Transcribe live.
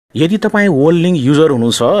यदि तपाई वर्ल्डलिंक युजर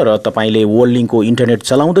हुनुहुन्छ र तपाईले वर्ल्डलिंक को इन्टरनेट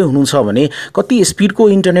चलाउँदै हुनुहुन्छ भने कति स्पिडको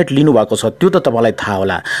इन्टरनेट लिनु भएको छ त्यो त तपाईलाई थाहा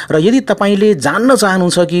होला। र यदि तपाईले जान्न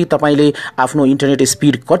चाहनुहुन्छ कि तपाईले आफ्नो इन्टरनेट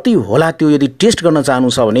स्पिड कति होला त्यो यदि टेस्ट गर्न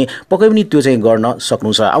चाहनुहुन्छ भने पक्कै पनि त्यो चाहिँ गर्न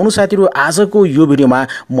सक्नुहुन्छ। आउनु साथीहरु, आजको यो भिडियोमा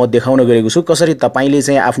म देखाउन गएको छु कसरी तपाईले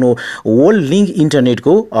चाहिँ आफ्नो वर्ल्डलिंक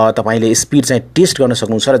इन्टरनेटको तपाईले स्पिड चाहिँ टेस्ट गर्न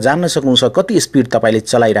सक्नुहुन्छ र जान्न सक्नुहुन्छ कति स्पिड तपाईले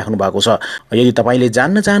चलाइराख्नु भएको छ। यदि तपाईले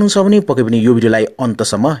जान्न चाहनुहुन्छ भने पक्कै पनि यो भिडियोलाई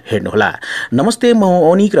अन्तसम्म हेर्नुहोला। नमस्ते, म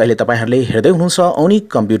ओनिक र अहिले तपाईहरुले हेर्दै हुनुहुन्छ ओनिक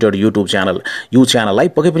कम्प्युटर युट्युब च्यानल। यो च्यानललाई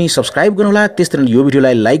पक्कै पनि सब्स्क्राइब गर्नुहोला, त्यसैगरी यो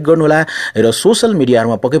भिडियोलाई लाइक गर्नुहोला र सोशल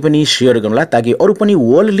मिडियामा पक्कै पनि शेयर गर्नुहोला ताकि अरु पनि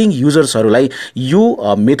वर्ल्डलिंक युजर्सहरुलाई यो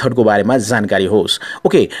मेथडको बारेमा जानकारी होस्।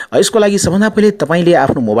 ओके, यसको लागि सबभन्दा पहिले तपाईले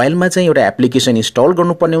आफ्नो मोबाइलमा चाहिँ एउटा एप्लिकेसन इन्स्टल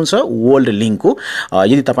गर्नुपर्ने हुन्छ वर्ल्डलिंकको।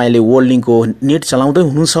 यदि तपाईले वर्ल्डलिंकको नेट चलाउँदै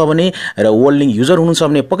हुनुहुन्छ भने र वर्ल्डलिंक युजर हुनुहुन्छ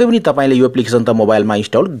भने पक्कै पनि तपाईले यो एप्लिकेसन त मोबाइलमा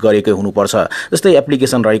इन्स्टल गरेकै हुनुपर्छ। जस्तै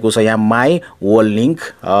एप्लिकेसन रहेको छ यहाँ myWorldLink,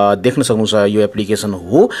 देख्न सक्नुहुन्छ यो एप्लिकेसन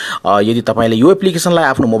हो। यदि तपाईले यो एप्लिकेसनलाई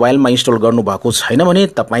आफ्नो मोबाइलमा इन्स्टल गर्नु भएको छैन भने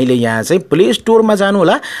तपाईले यहाँ चाहिँ प्ले स्टोरमा जानु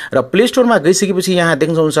होला र प्ले स्टोरमा गइसकेपछि यहाँ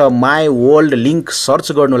देख्न सक्नुहुन्छ myWorldLink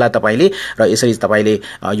सर्च गर्नु होला तपाईले र यसरी तपाईले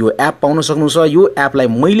यो एप पाउन सक्नुहुन्छ। यो एपलाई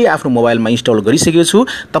मैले आफ्नो मोबाइलमा इन्स्टल गरिसकेको छु,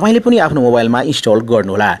 तपाईले पनि आफ्नो मोबाइलमा इन्स्टल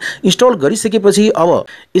गर्नु होला। इन्स्टल गरिसकेपछि अब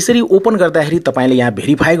यसरी ओपन गर्दाखेरि तपाईले यहाँ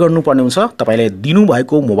भेरिफाई गर्नुपर्ने हुन्छ। तपाईले दिनु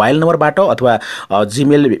भएको मोबाइल नम्बरबाट अथवा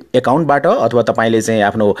जीमेल एकाउन्टबाट अथवा तपाईले चाहिँ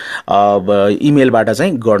आफ्नो इमेलबाट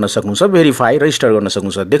चाहिँ गर्न सक्नुहुन्छ, भेरिफाई रजिस्टर गर्न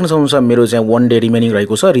सक्नुहुन्छ। देख्न सक्नुहुन्छ मेरो चाहिँ 1 डे रिमेनिङ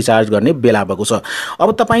रहेको छ, रिचार्ज गर्ने बेला भएको छ।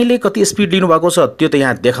 अब तपाईले कति स्पिड लिनु भएको छ त्यो त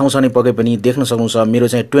यहाँ देखाउँछ नै, पक्कै पनि देख्न सक्नुहुन्छ मेरो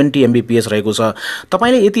चाहिँ 20 mbps रहेको छ।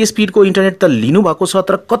 तपाईले यति स्पिडको इन्टरनेट त लिनु भएको छ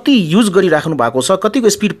तर कति युज गरिराख्नु भएको छ, कतिको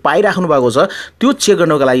स्पिड पाइराख्नु भएको छ त्यो चेक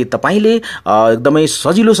गर्नको लागि तपाईले एकदमै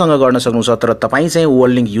सजिलोसँग गर्न सक्नुहुन्छ। तर तपाई चाहिँ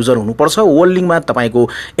वर्ल्डलिंक युजर हुनुपर्छ, वर्ल्डलिंकमा तपाईको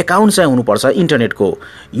एकाउन्ट चाहिँ हुनुपर्छ इन्टरनेटको।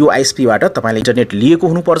 यो आईएसपी बाट तपाईले इन्टरनेट लिएको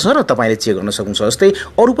हुनुपर्छ र तपाईले चेक गर्न सक्नुहुन्छ। जस्तै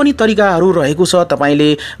अरु पनि तरिकाहरु रहेको छ, तपाईले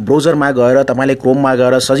ब्राउजरमा गएर तपाईले क्रोममा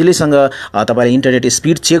गएर सजिलैसँग तपाईले इन्टरनेट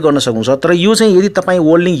स्पिड चेक गर्न सक्नुहुन्छ। तर यो चाहिँ यदि तपाई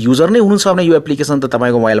वर्ल्डलिंक युजर नै हुनुहुन्छ भने यो एप्लिकेसन त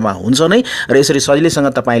तपाईको मोबाइलमा हुन्छ नै र यसरी सजिलैसँग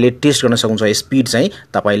तपाईले टेस्ट गर्न सक्नुहुन्छ स्पिड चाहिँ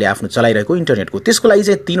तपाईले आफ्नो चलाइरहेको इन्टरनेटको। त्यसको लागि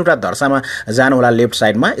चाहिँ तीनवटा धर्सामा जानु होला, लेफ्ट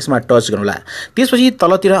साइडमा यसमा टच गर्नु होला, त्यसपछि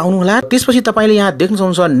तलतिर आउनु होला। त्यसपछि तपाईले यहाँ देख्न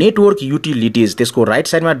सक्नुहुन्छ नेटवर्क युटिलिटीज, त्यसको राइट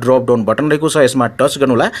साइडमा ड्रप डाउन बटन रहेको छ, यसमा टच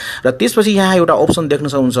गर्नु होला र त्यसपछि यहाँ एउटा अप्सन देख्न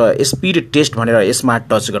सक्नुहुन्छ स्पिड टेस्ट भनेर, यसमा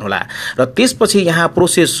टच गर्नु होला र त्यसपछि यहाँ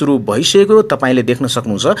प्रोसेस सुरु भइसकेको तपाईले देख्न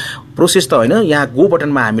सक्नुहुन्छ। प्रोसेस त हैन, यहाँ गो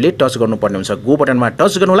बटनमा हामीले टच गर्नुपर्ने हुन्छ। गो बटनमा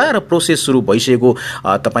टच गर्नु होला र प्रोसेस सुरु भइसकेको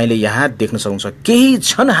तपाईले यहाँ देख्न सक्नुहुन्छ। केही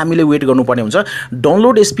क्षण हामीले वेट गर्नुपर्ने हुन्छ।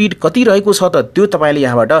 डाउनलोड स्पिड कति रहेको छ त त्यो तपाईले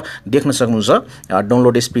यहाँबाट देख्न सक्नुहुन्छ।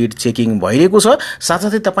 डाउनलोड स्पिड चेकिङ भइरहेको छ,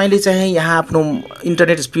 साथसाथै तपाईले चाहिँ यहाँ आफ्नो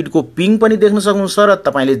इन्टरनेट स्पिडको पिङ पनि देख्न सक्नुहुन्छ र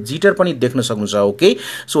तपाईले जिटर पनि देख्न सक्नुहुन्छ। ओके,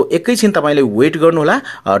 सो एकैछिन तपाईले वेट गर्नु होला।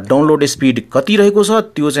 डाउनलोड स्पिड कति रहेको छ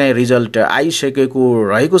त्यो चाहिँ रिजल्ट आइसकेको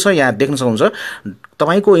रहेको छ, यहाँ देख्न सक्नुहुन्छ।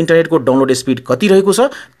 तपाईको इन्टरनेटको डाउनलोड स्पिड कति रहेको छ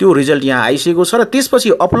त्यो रिजल्ट यहाँ आइसकेको छ र त्यसपछि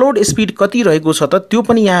अपलोड स्पिड कति रहेको छ त त्यो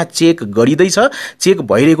पनि यहाँ चेक गरिदैछ, चेक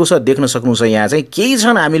भइरहेको छ। देख्न सक्नुहुन्छ यहाँ चाहिँ केही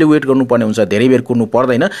क्षण हामीले वेट गर्नुपर्ने हुन्छ, धेरै बेर कुर्नु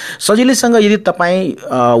पर्दैन। सजिलैसँग यदि तपाई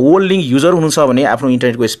वर्ल्डलिंक युजर हुनुहुन्छ भने आफ्नो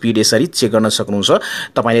इन्टरनेटको स्पिड यसरी चेक गर्न सक्नुहुन्छ।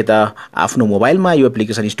 तपाईले त आफ्नो मोबाइलमा यो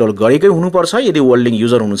एप्लिकेसन इन्स्टल गरेकै हुनुपर्छ यदि वर्ल्डलिंक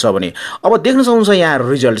युजर हुनुहुन्छ भने। अब देख्न सक्नुहुन्छ यहाँ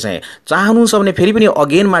रिजल्ट चाहिँ चाहनुहुन्छ भने फेरि पनि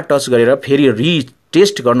अगेनमा टच गरेर फेरि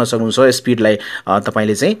टेस्ट गर्न सक्नुहुन्छ स्पिडलाई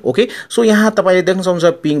तपाईले चाहिँ। ओके, सो यहाँ तपाईले देख्न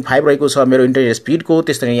सक्नुहुन्छ पिङ 5 रहेको छ मेरो इन्टरनेट स्पिडको,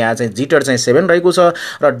 त्यसरी यहाँ चाहिँ जिटर चाहिँ 7 रहेको छ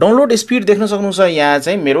र डाउनलोड स्पिड देख्न सक्नुहुन्छ यहाँ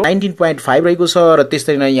चाहिँ मेरो 19.5 रहेको छ र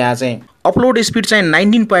त्यसरी नै यहाँ चाहिँ अपलोड स्पिड चाहिँ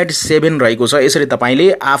 19.7 रहेको छ। यसरी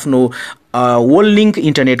तपाईले आफ्नो वर्ल्डलिंक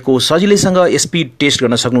इन्टरनेटको सजिलैसँग स्पिड टेस्ट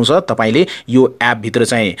गर्न सक्नुहुन्छ तपाईले यो एप भित्र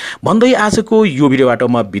चाहिँ। भन्दै आजको यो भिडियोबाट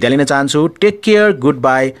म बिदा लिन चाहन्छु। Take care, good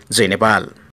by, Jay Nepal.